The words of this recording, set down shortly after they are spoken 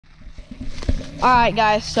Alright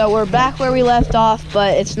guys, so we're back where we left off,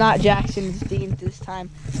 but it's not Jackson, it's Dean this time.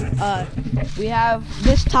 We have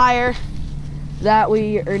this tire that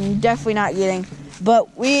we are definitely not getting,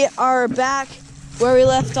 but we are back where we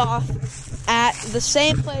left off at the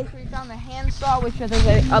same place where we found the handsaw, which was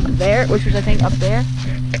I think up there.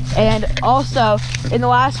 And also, in the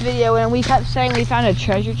last video, when we kept saying we found a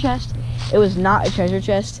treasure chest, it was not a treasure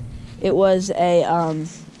chest. It was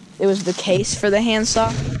it was the case for the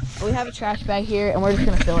handsaw. We have a trash bag here, and we're just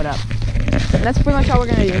gonna fill it up. And that's pretty much all we're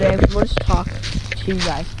gonna do today. We'll just talk to you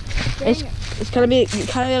guys. It's kind of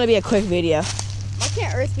gonna be a quick video. Why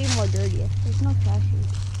can't Earth be more dirty? There's no trash here.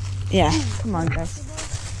 Yeah, come on, guys.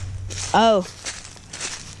 Oh.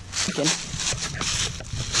 Okay.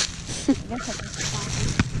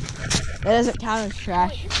 That doesn't count as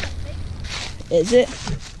trash. Is it?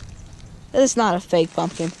 That is not a fake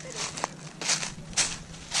pumpkin.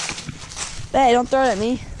 Hey, don't throw it at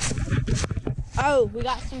me. Oh, we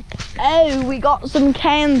got some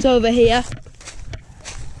cans over here.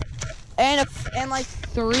 And like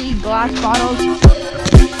 3 glass bottles.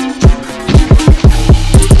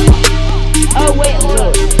 Oh wait,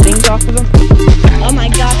 little things off of them. Oh my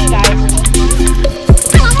gosh, guys.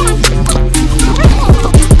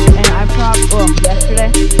 And I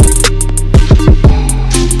yesterday.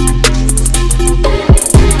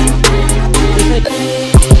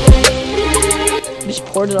 Just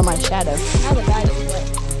poured it on my shadow. Now the guy's wet.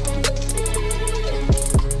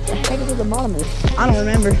 The heck is at the bottom of this? I don't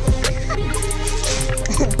remember.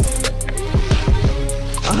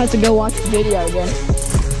 I'll have to go watch the video again.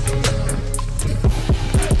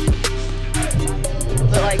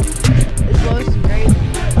 But like, this lowest grade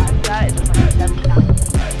I've got is like 7 pounds.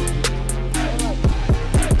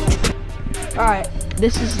 Alright,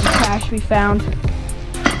 this is the trash we found.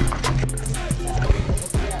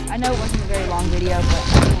 I know it wasn't a very long video, but I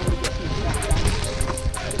wanted to get some stuff done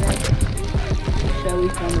today. So we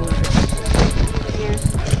found the Here's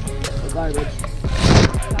the garbage.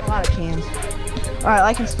 Got a lot of cans. Alright,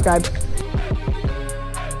 like and subscribe.